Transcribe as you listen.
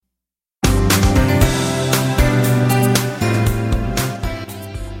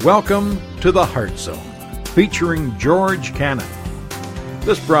Welcome to the Heart Zone, featuring George Cannon.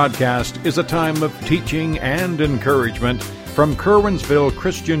 This broadcast is a time of teaching and encouragement from Curwensville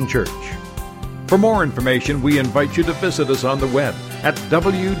Christian Church. For more information, we invite you to visit us on the web at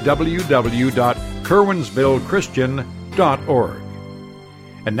www.curwensvillechristian.org.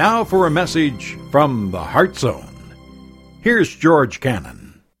 And now for a message from the Heart Zone. Here's George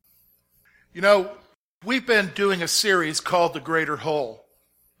Cannon. You know, we've been doing a series called The Greater Whole.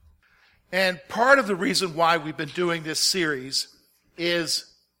 And part of the reason why we've been doing this series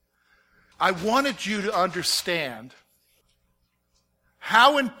is I wanted you to understand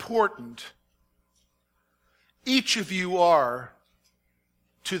how important each of you are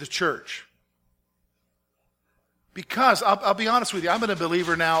to the church. Because, I'll be honest with you, I've been a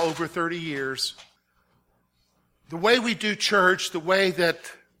believer now over 30 years. The way we do church, the way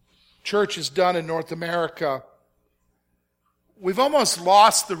that church is done in North America, we've almost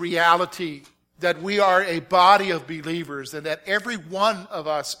lost the reality that we are a body of believers and that every one of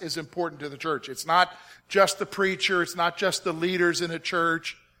us is important to the church. It's not just the preacher. It's not just the leaders in a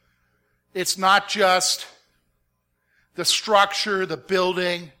church. It's not just the structure, the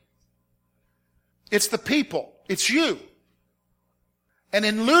building. It's the people. It's you. And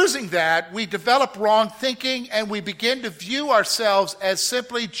in losing that, we develop wrong thinking and we begin to view ourselves as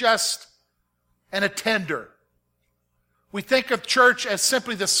simply just an attender. We think of church as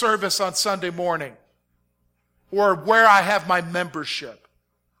simply the service on Sunday morning or where I have my membership.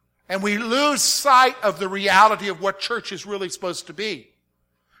 And we lose sight of the reality of what church is really supposed to be.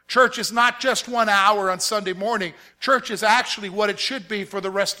 Church is not just 1 hour on Sunday morning. Church is actually what it should be for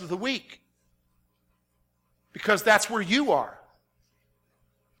the rest of the week. Because that's where you are.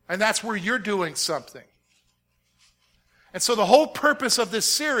 And that's where you're doing something. And so the whole purpose of this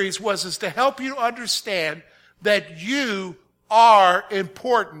series is to help you understand that you are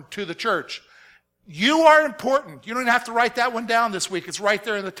important to the church. You are important. You don't even have to write that one down this week. It's right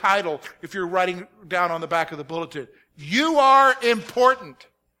there in the title if you're writing down on the back of the bulletin. You are important.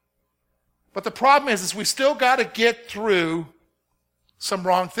 But the problem is we still got to get through some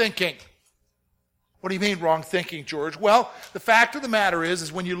wrong thinking. What do you mean wrong thinking, George? Well, the fact of the matter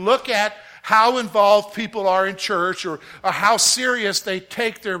is when you look at how involved people are in church or how serious they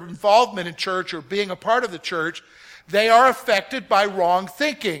take their involvement in church or being a part of the church, they are affected by wrong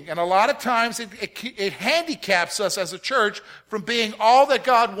thinking. And a lot of times it handicaps us as a church from being all that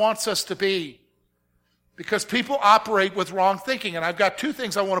God wants us to be because people operate with wrong thinking. And I've got two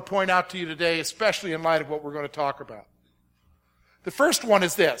things I want to point out to you today, especially in light of what we're going to talk about. The first one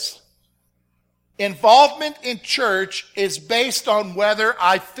is this. Involvement in church is based on whether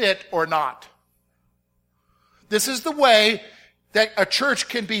I fit or not. This is the way that a church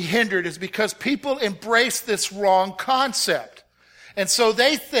can be hindered, is because people embrace this wrong concept. And so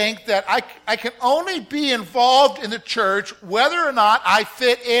they think that I can only be involved in the church whether or not I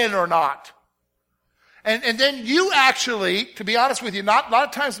fit in or not. And then you actually, to be honest with you, a lot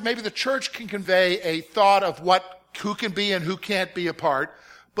of times maybe the church can convey a thought of who can be and who can't be a part.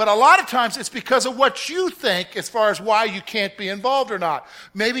 But a lot of times it's because of what you think as far as why you can't be involved or not.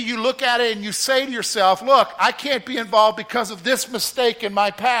 Maybe you look at it and you say to yourself, look, I can't be involved because of this mistake in my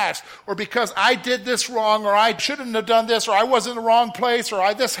past, or because I did this wrong, or I shouldn't have done this, or I was in the wrong place,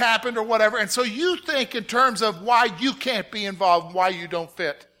 or this happened, or whatever. And so you think in terms of why you can't be involved, why you don't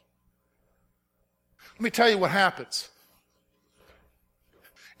fit. Let me tell you what happens.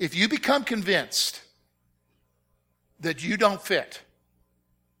 If you become convinced that you don't fit,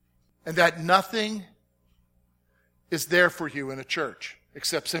 and that nothing is there for you in a church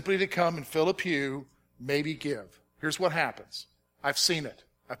except simply to come and fill a pew, maybe give. Here's what happens. I've seen it.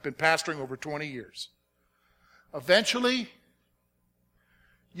 I've been pastoring over 20 years. Eventually,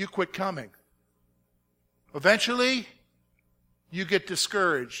 you quit coming. Eventually, you get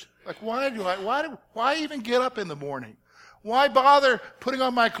discouraged. Like, why even get up in the morning? Why bother putting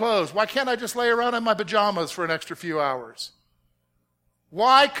on my clothes? Why can't I just lay around in my pajamas for an extra few hours?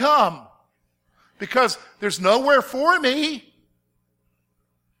 Why come? Because there's nowhere for me.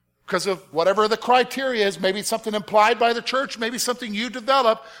 Because of whatever the criteria is, maybe something implied by the church, maybe something you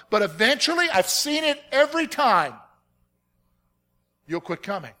develop, but eventually, I've seen it every time, you'll quit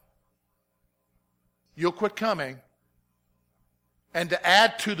coming. You'll quit coming. And to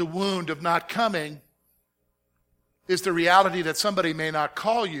add to the wound of not coming is the reality that somebody may not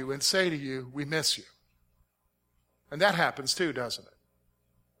call you and say to you, we miss you. And that happens too, doesn't it?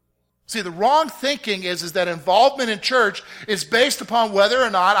 See, the wrong thinking is that involvement in church is based upon whether or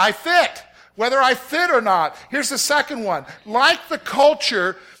not I fit. Whether I fit or not. Here's the second one. Like the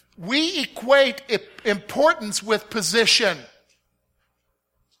culture, we equate importance with position.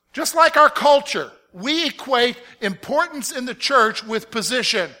 Just like our culture, we equate importance in the church with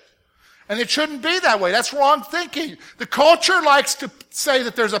position. And it shouldn't be that way. That's wrong thinking. The culture likes to say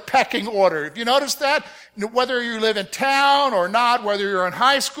that there's a pecking order. If you notice that, whether you live in town or not, whether you're in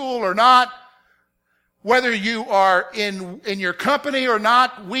high school or not, whether you are in your company or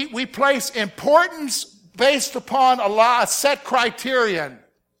not, we place importance based upon a set criterion.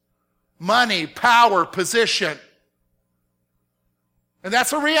 Money, power, position. And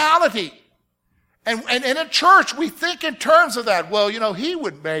that's a reality. And in a church, we think in terms of that. Well, he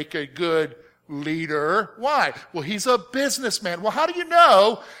would make a good leader. Why? Well, he's a businessman. Well, how do you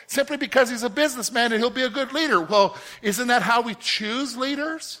know? Simply because he's a businessman and he'll be a good leader. Well, isn't that how we choose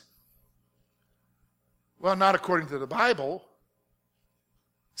leaders? Well, not according to the Bible.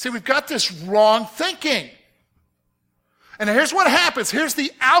 See, we've got this wrong thinking. And here's what happens. Here's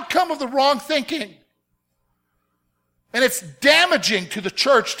the outcome of the wrong thinking. And it's damaging to the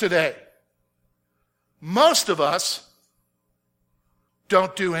church today. Most of us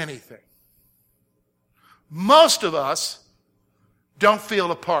don't do anything. Most of us don't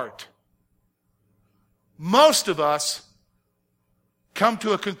feel a part. Most of us come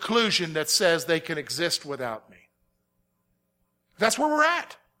to a conclusion that says they can exist without me. That's where we're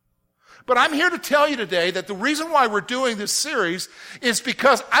at. But I'm here to tell you today that the reason why we're doing this series is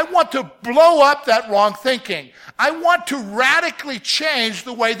because I want to blow up that wrong thinking. I want to radically change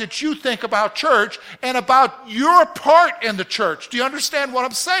the way that you think about church and about your part in the church. Do you understand what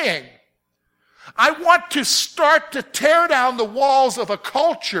I'm saying? I want to start to tear down the walls of a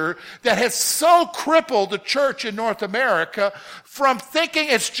culture that has so crippled the church in North America from thinking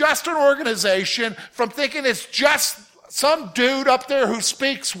it's just an organization, from thinking it's just some dude up there who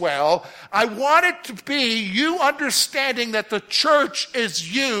speaks well. I want it to be you understanding that the church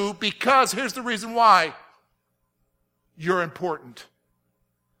is you because here's the reason why. You're important.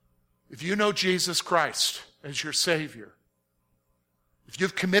 If you know Jesus Christ as your Savior, if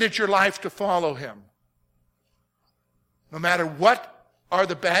you've committed your life to follow Him, no matter what are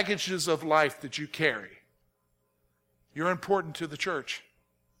the baggages of life that you carry, you're important to the church.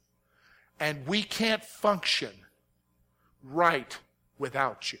 And we can't function right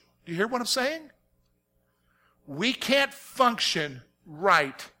without you. Do you hear what I'm saying? We can't function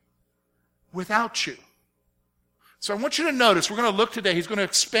right without you. So I want you to notice, we're going to look today, he's going to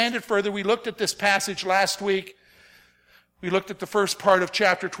expand it further. We looked at this passage last week. We looked at the first part of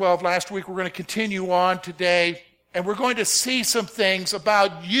chapter 12 last week. We're going to continue on today, and we're going to see some things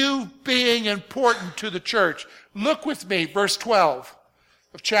about you being important to the church. Look with me, verse 12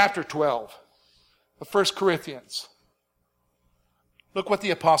 of chapter 12 of 1 Corinthians. Look what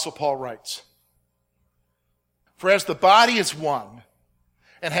the Apostle Paul writes. For as the body is one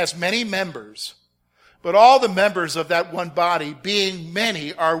and has many members, but all the members of that one body, being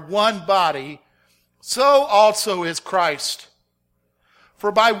many, are one body, so also is Christ.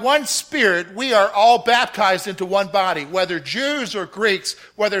 For by one Spirit we are all baptized into one body, whether Jews or Greeks,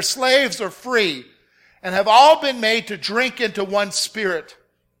 whether slaves or free, and have all been made to drink into one Spirit.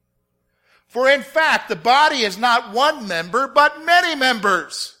 For in fact, the body is not one member, but many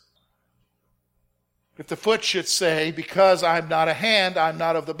members. If the foot should say, because I'm not a hand, I'm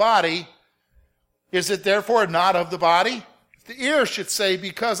not of the body, is it therefore not of the body? If the ear should say,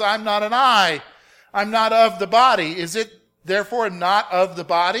 because I'm not an eye, I'm not of the body, is it therefore not of the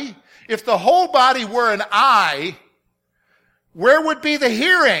body? If the whole body were an eye, where would be the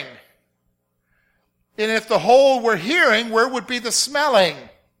hearing? And if the whole were hearing, where would be the smelling?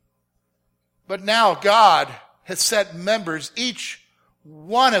 But now God has set members, each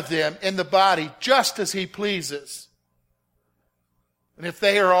one of them in the body, just as He pleases. And if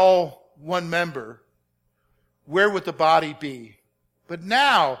they are all one member, where would the body be? But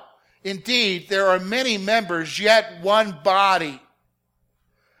now, indeed, there are many members, yet one body.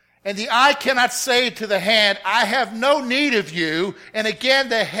 And the eye cannot say to the hand, I have no need of you. And again,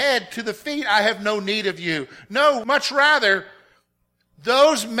 the head to the feet, I have no need of you. No, much rather,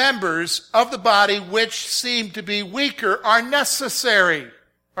 those members of the body which seem to be weaker are necessary. All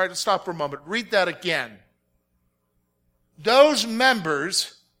right, let's stop for a moment. Read that again. Those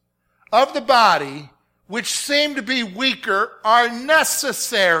members of the body which seem to be weaker are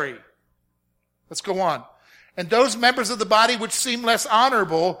necessary. Let's go on. And those members of the body which seem less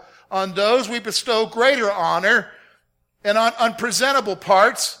honorable, on those we bestow greater honor, and on unpresentable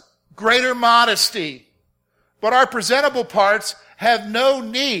parts, greater modesty. But our presentable parts have no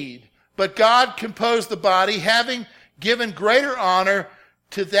need, but God composed the body, having given greater honor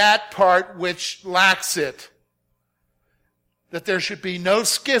to that part which lacks it, that there should be no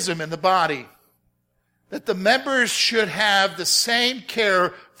schism in the body, that the members should have the same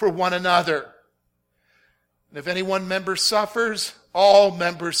care for one another. And if any one member suffers, all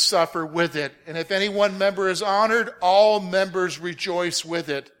members suffer with it. And if any one member is honored, all members rejoice with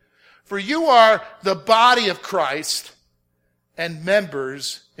it. For you are the body of Christ and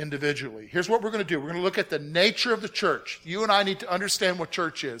members individually. Here's what we're going to do. We're going to look at the nature of the church. You and I need to understand what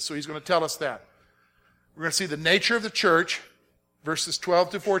church is, so he's going to tell us that. We're going to see the nature of the church, verses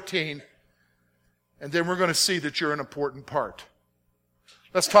 12 to 14, and then we're going to see that you're an important part.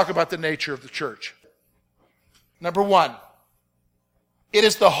 Let's talk about the nature of the church. Number one, it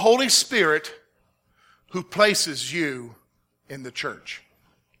is the Holy Spirit who places you in the church.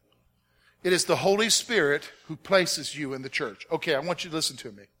 It is the Holy Spirit who places you in the church. Okay, I want you to listen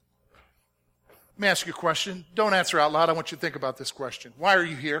to me. Let me ask you a question. Don't answer out loud. I want you to think about this question. Why are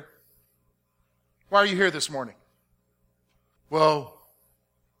you here? Why are you here this morning? Well,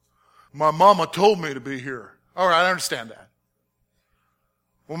 my mama told me to be here. All right, I understand that.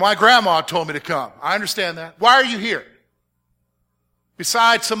 Well, my grandma told me to come. I understand that. Why are you here?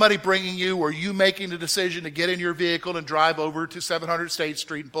 Besides somebody bringing you or you making the decision to get in your vehicle and drive over to 700 State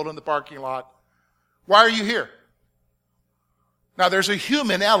Street and pull in the parking lot, why are you here? Now, there's a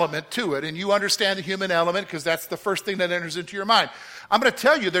human element to it, and you understand the human element because that's the first thing that enters into your mind. I'm going to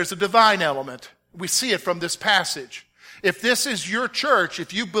tell you there's a divine element. We see it from this passage. If this is your church,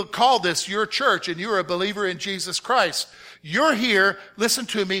 if you call this your church and you're a believer in Jesus Christ, you're here, listen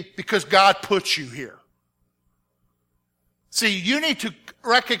to me, because God put you here. See, you need to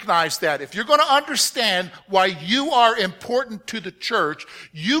recognize that. If you're going to understand why you are important to the church,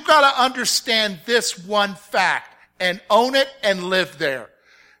 you got to understand this one fact and own it and live there.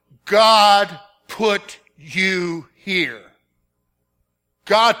 God put you here.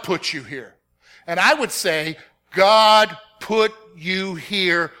 God put you here. And I would say, God put you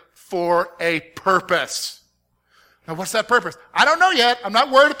here for a purpose. Now, what's that purpose? I don't know yet. I'm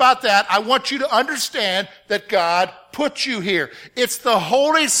not worried about that. I want you to understand that God put you here. It's the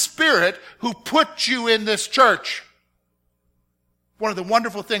Holy Spirit who put you in this church. One of the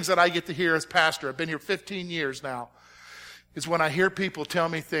wonderful things that I get to hear as pastor, I've been here 15 years now, is when I hear people tell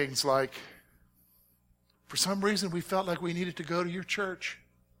me things like, for some reason we felt like we needed to go to your church.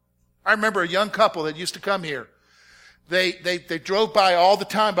 I remember a young couple that used to come here. They drove by all the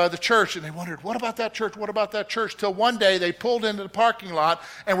time by the church, and they wondered, what about that church? What about that church? Till one day they pulled into the parking lot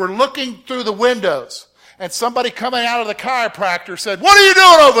and were looking through the windows, and somebody coming out of the chiropractor said, what are you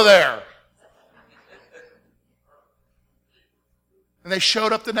doing over there? And they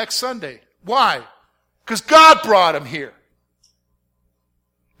showed up the next Sunday. Why? Because God brought them here.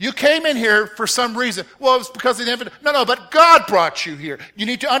 You came in here for some reason. Well, it was because of the infinite. No, but God brought you here. You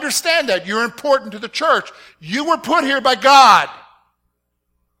need to understand that. You're important to the church. You were put here by God.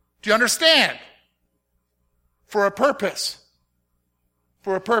 Do you understand? For a purpose.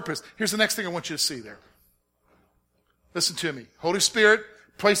 For a purpose. Here's the next thing I want you to see there. Listen to me. Holy Spirit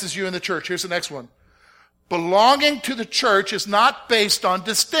places you in the church. Here's the next one. Belonging to the church is not based on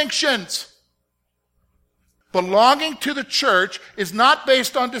distinctions. Belonging to the church is not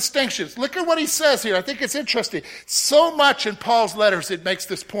based on distinctions. Look at what he says here. I think it's interesting. So much in Paul's letters, it makes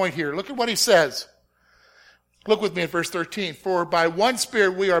this point here. Look at what he says. Look with me at verse 13. For by one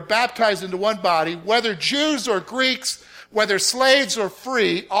Spirit we are baptized into one body, whether Jews or Greeks, whether slaves or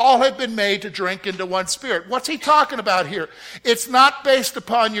free, all have been made to drink into one Spirit. What's he talking about here? It's not based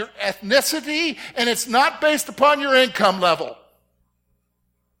upon your ethnicity, and it's not based upon your income level.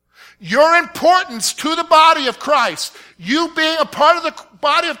 Your importance to the body of Christ, you being a part of the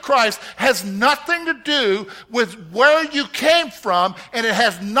body of Christ, has nothing to do with where you came from, and it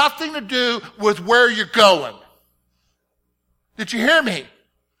has nothing to do with where you're going. Did you hear me?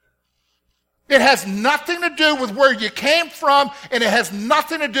 It has nothing to do with where you came from, and it has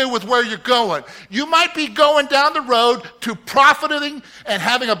nothing to do with where you're going. You might be going down the road to profiting and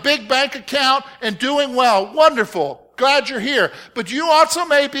having a big bank account and doing well. Wonderful. Glad you're here. But you also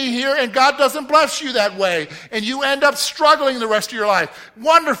may be here and God doesn't bless you that way, and you end up struggling the rest of your life.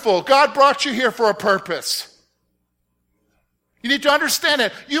 Wonderful. God brought you here for a purpose. You need to understand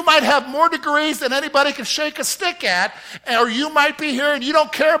it. You might have more degrees than anybody can shake a stick at, or you might be here and you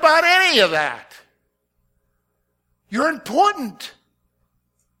don't care about any of that. You're important.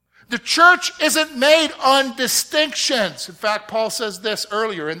 The church isn't made on distinctions. In fact, Paul says this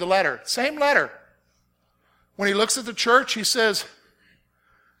earlier in the letter. Same letter. When he looks at the church, he says,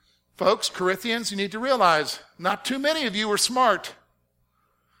 folks, Corinthians, you need to realize, not too many of you are smart.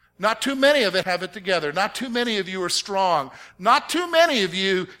 Not too many of it have it together. Not too many of you are strong. Not too many of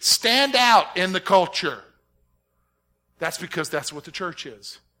you stand out in the culture. That's because that's what the church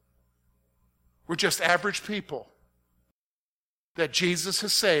is. We're just average people that Jesus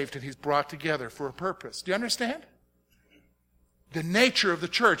has saved and he's brought together for a purpose. Do you understand? The nature of the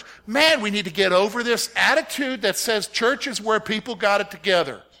church. Man, we need to get over this attitude that says church is where people got it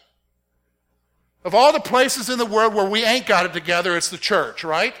together. Of all the places in the world where we ain't got it together, it's the church,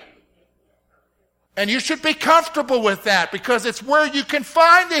 right? And you should be comfortable with that because it's where you can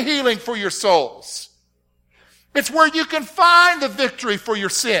find the healing for your souls. It's where you can find the victory for your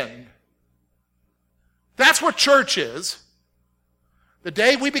sin. That's what church is. The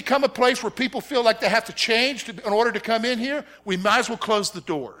day we become a place where people feel like they have to change in order to come in here, we might as well close the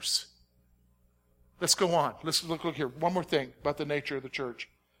doors. Let's go on. Let's look here. One more thing about the nature of the church.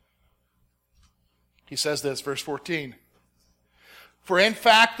 He says this, verse 14. For in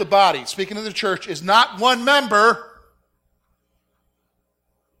fact, the body, speaking of the church, is not one member,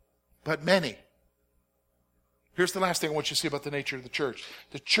 but many. Here's the last thing I want you to see about the nature of the church.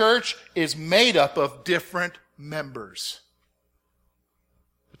 The church is made up of different members.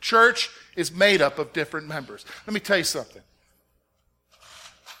 The church is made up of different members. Let me tell you something.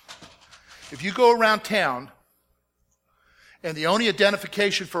 If you go around town and the only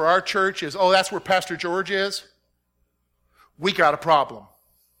identification for our church is, oh, that's where Pastor George is, we got a problem.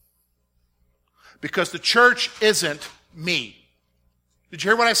 Because the church isn't me. Did you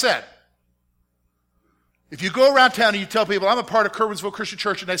hear what I said? If you go around town and you tell people, I'm a part of Curwensville Christian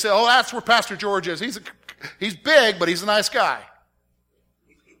Church, and they say, oh, that's where Pastor George is. He's big, but he's a nice guy.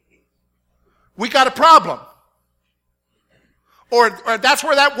 We got a problem. Or that's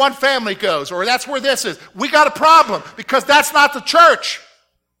where that one family goes, or that's where this is. We got a problem because that's not the church.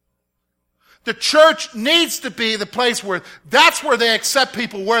 The church needs to be the place where that's where they accept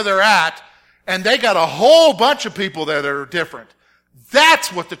people where they're at, and they got a whole bunch of people there that are different.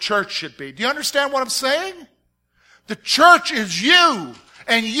 That's what the church should be. Do you understand what I'm saying? The church is you,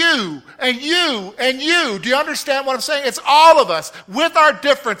 and you, and you, and you. Do you understand what I'm saying? It's all of us with our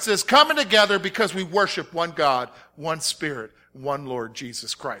differences coming together because we worship one God, one Spirit, one Lord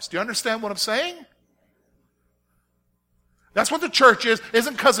Jesus Christ. Do you understand what I'm saying? That's what the church is. It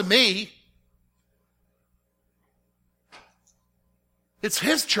isn't because of me. It's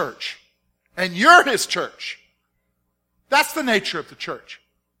His church. And you're His church. That's the nature of the church.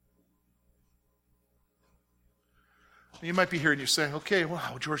 You might be here and you're saying, okay,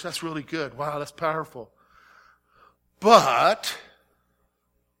 wow, George, that's really good. Wow, that's powerful. But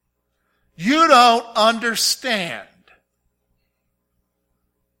you don't understand.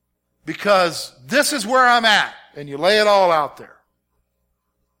 Because this is where I'm at. And you lay it all out there.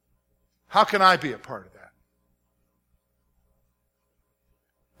 How can I be a part of that?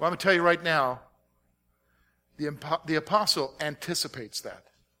 Well, I'm going to tell you right now, the apostle anticipates that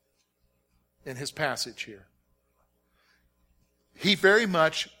in his passage here. He very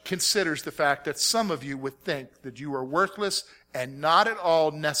much considers the fact that some of you would think that you are worthless and not at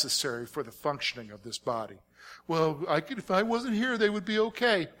all necessary for the functioning of this body. Well, if I wasn't here, they would be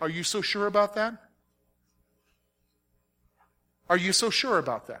okay. Are you so sure about that? Are you so sure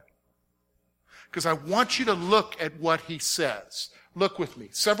about that? Because I want you to look at what he says. Look with me.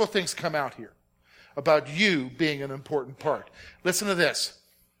 Several things come out here about you being an important part. Listen to this.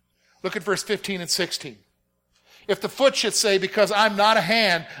 Look at verse 15 and 16. If the foot should say, because I'm not a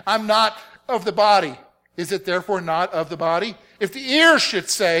hand, I'm not of the body, is it therefore not of the body? If the ear should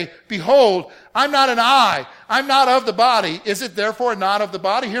say, behold, I'm not an eye, I'm not of the body, is it therefore not of the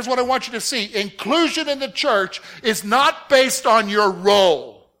body? Here's what I want you to see. Inclusion in the church is not based on your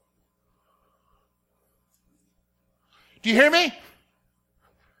role. Do you hear me?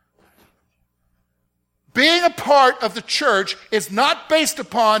 Being a part of the church is not based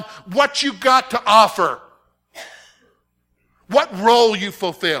upon what you got to offer. What role you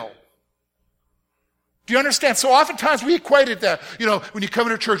fulfill. Do you understand? So oftentimes we equated that, when you come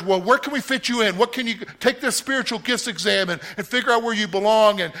into church, well, where can we fit you in? What can you take this spiritual gifts exam and figure out where you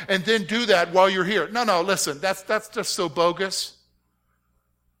belong and then do that while you're here? No, listen, that's just so bogus.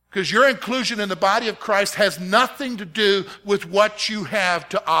 Because your inclusion in the body of Christ has nothing to do with what you have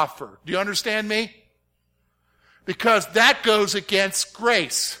to offer. Do you understand me? Because that goes against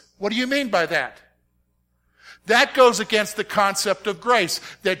grace. What do you mean by that? That goes against the concept of grace,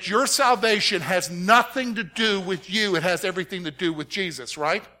 that your salvation has nothing to do with you. It has everything to do with Jesus,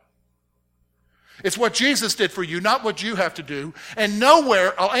 right? It's what Jesus did for you, not what you have to do. And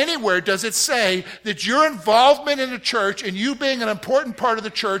nowhere or anywhere does it say that your involvement in the church and you being an important part of the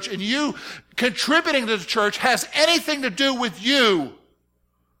church and you contributing to the church has anything to do with you.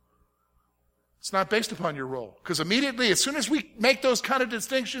 It's not based upon your role. Because immediately, as soon as we make those kind of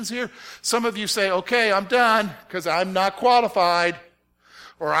distinctions here, some of you say, okay, I'm done because I'm not qualified.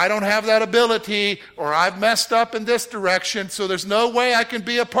 or I don't have that ability, or I've messed up in this direction, so there's no way I can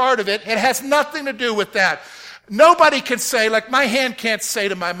be a part of it. It has nothing to do with that. Nobody can say, like my hand can't say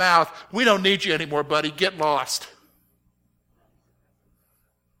to my mouth, we don't need you anymore, buddy, get lost.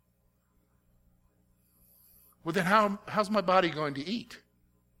 Well, then how's my body going to eat?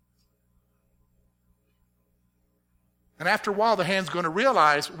 And after a while, the hand's going to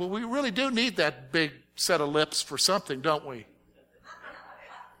realize, well, we really do need that big set of lips for something, don't we?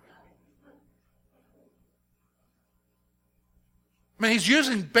 I mean, he's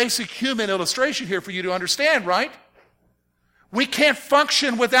using basic human illustration here for you to understand, right? We can't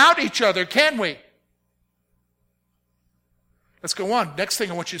function without each other, can we? Let's go on. Next thing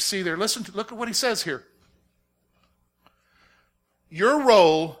I want you to see there, look at what he says here. Your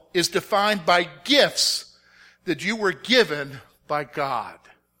role is defined by gifts that you were given by God.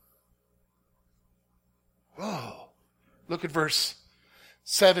 Whoa. Look at verse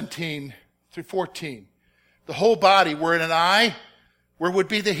 17 through 14. The whole body were in an eye, where would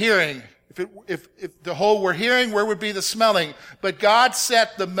be the hearing? If the whole were hearing, where would be the smelling? But God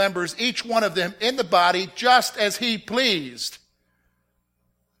set the members, each one of them, in the body just as he pleased.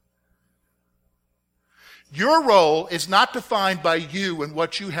 Your role is not defined by you and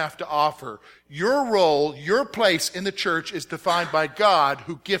what you have to offer. Your role, your place in the church is defined by God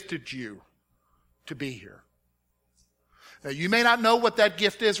who gifted you to be here. Now, you may not know what that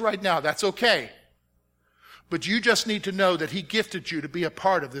gift is right now. That's okay. But you just need to know that he gifted you to be a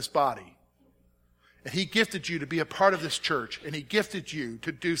part of this body. And he gifted you to be a part of this church. And he gifted you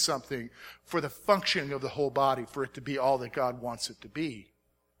to do something for the functioning of the whole body, for it to be all that God wants it to be.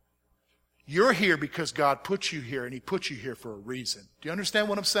 You're here because God put you here, and he put you here for a reason. Do you understand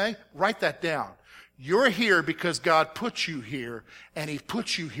what I'm saying? Write that down. You're here because God put you here, and he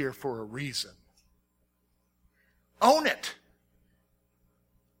put you here for a reason. Own it.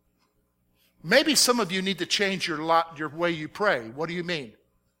 Maybe some of you need to change your way you pray. What do you mean?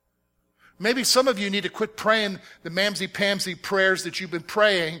 Maybe some of you need to quit praying the mamsy-pamsy prayers that you've been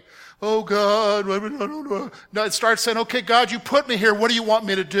praying. Oh, God. No, start saying, okay, God, you put me here. What do you want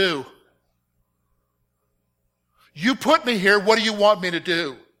me to do? You put me here. What do you want me to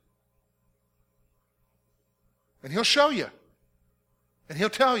do? And he'll show you. And he'll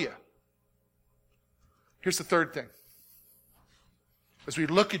tell you. Here's the third thing. As we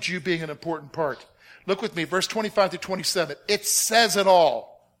look at you being an important part. Look with me, verse 25 to 27. It says it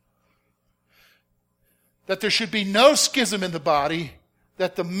all. That there should be no schism in the body,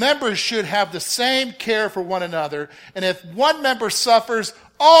 that the members should have the same care for one another, and if one member suffers,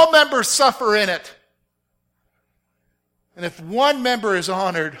 all members suffer in it. And if one member is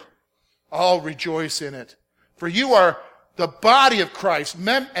honored, all rejoice in it. For you are the body of Christ,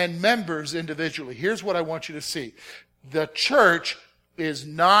 and members individually. Here's what I want you to see. The church is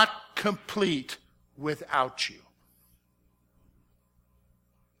not complete without you.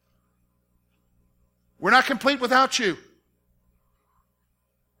 We're not complete without you.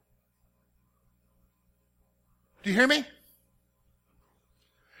 Do you hear me?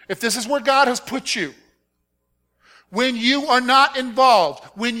 If this is where God has put you, when you are not involved,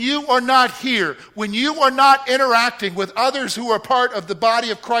 when you are not here, when you are not interacting with others who are part of the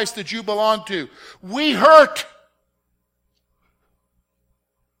body of Christ that you belong to, we hurt.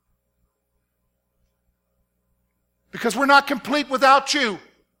 Because we're not complete without you.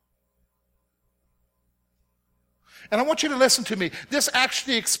 And I want you to listen to me. This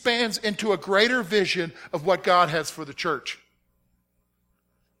actually expands into a greater vision of what God has for the church.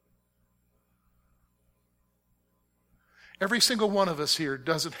 Every single one of us here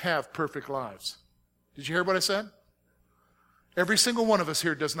doesn't have perfect lives. Did you hear what I said? Every single one of us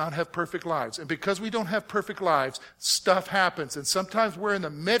here does not have perfect lives. And because we don't have perfect lives, stuff happens. And sometimes we're in the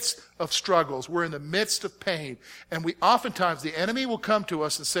midst of struggles. We're in the midst of pain. And oftentimes the enemy will come to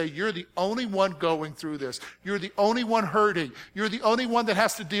us and say, you're the only one going through this. You're the only one hurting. You're the only one that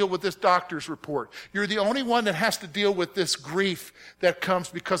has to deal with this doctor's report. You're the only one that has to deal with this grief that comes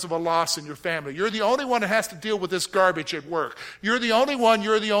because of a loss in your family. You're the only one that has to deal with this garbage at work. You're the only one,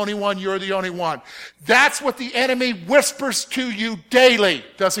 you're the only one, you're the only one. That's what the enemy whispers to you daily,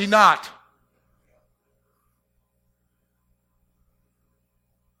 does he not?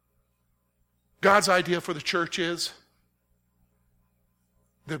 God's idea for the church is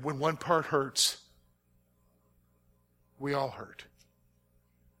that when one part hurts, we all hurt.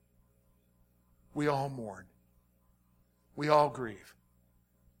 We all mourn. We all grieve.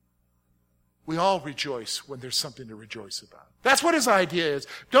 We all rejoice when there's something to rejoice about. That's what his idea is.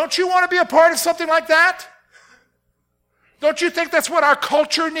 Don't you want to be a part of something like that? Don't you think that's what our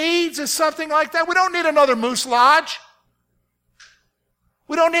culture needs, is something like that? We don't need another Moose Lodge.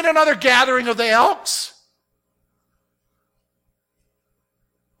 We don't need another gathering of the Elks.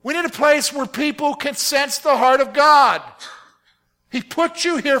 We need a place where people can sense the heart of God. He put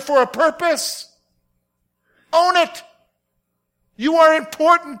you here for a purpose. Own it. You are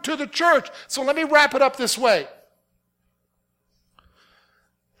important to the church. So let me wrap it up this way.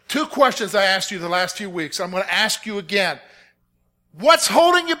 2 questions I asked you the last few weeks. I'm going to ask you again. What's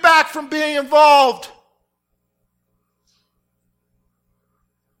holding you back from being involved?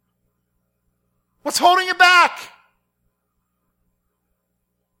 What's holding you back?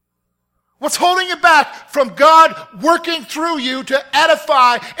 What's holding you back from God working through you to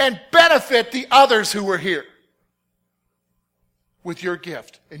edify and benefit the others who are here with your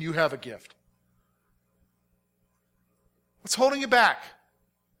gift? And you have a gift. What's holding you back?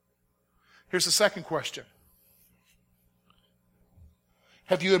 Here's the second question.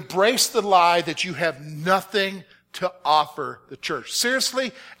 Have you embraced the lie that you have nothing to offer the church?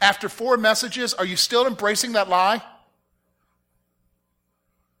 Seriously, after 4 messages, are you still embracing that lie?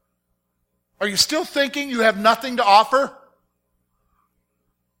 Are you still thinking you have nothing to offer?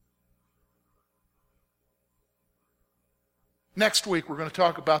 Next week, we're going to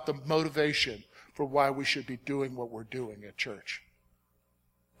talk about the motivation for why we should be doing what we're doing at church.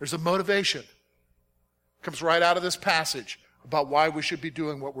 There's a motivation. It comes right out of this passage about why we should be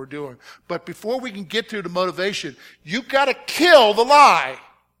doing what we're doing. But before we can get to the motivation, you've got to kill the lie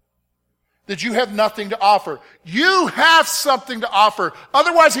that you have nothing to offer. You have something to offer.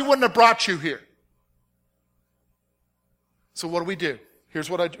 Otherwise, he wouldn't have brought you here. So what do? Here's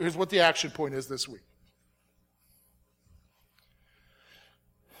what the action point is this week.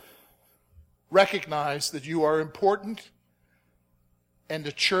 Recognize that you are important and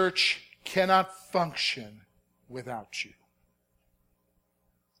the church cannot function without you.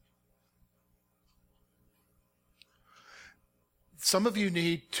 Some of you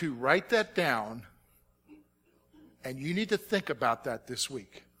need to write that down, and you need to think about that this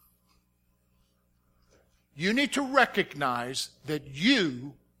week. You need to recognize that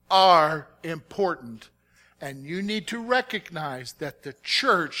you are important, and you need to recognize that the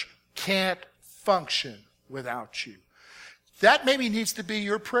church can't function without you. That maybe needs to be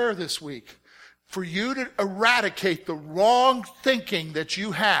your prayer this week, for you to eradicate the wrong thinking that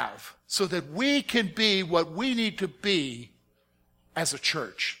you have so that we can be what we need to be as a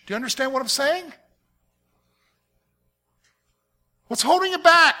church. Do you understand what I'm saying? What's holding you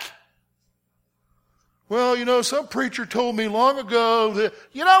back? Well, some preacher told me long ago that,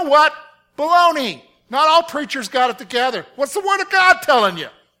 you know what? Baloney. Not all preachers got it together. What's the Word of God telling you?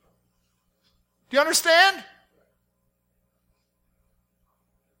 Do you understand?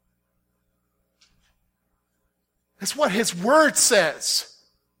 That's what His Word says.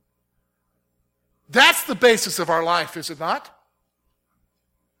 That's the basis of our life, is it not?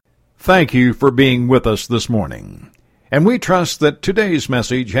 Thank you for being with us this morning. And we trust that today's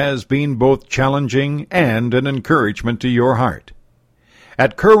message has been both challenging and an encouragement to your heart.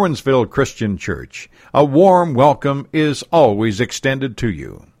 At Curwensville Christian Church, a warm welcome is always extended to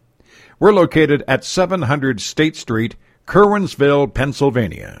you. We're located at 700 State Street, Curwensville,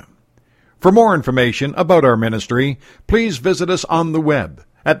 Pennsylvania. For more information about our ministry, please visit us on the web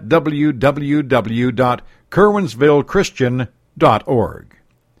at www.curwensvillechristian.org.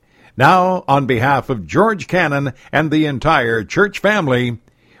 Now, on behalf of George Cannon and the entire church family,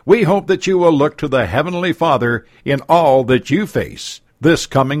 we hope that you will look to the Heavenly Father in all that you face this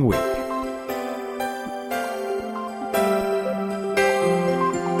coming week.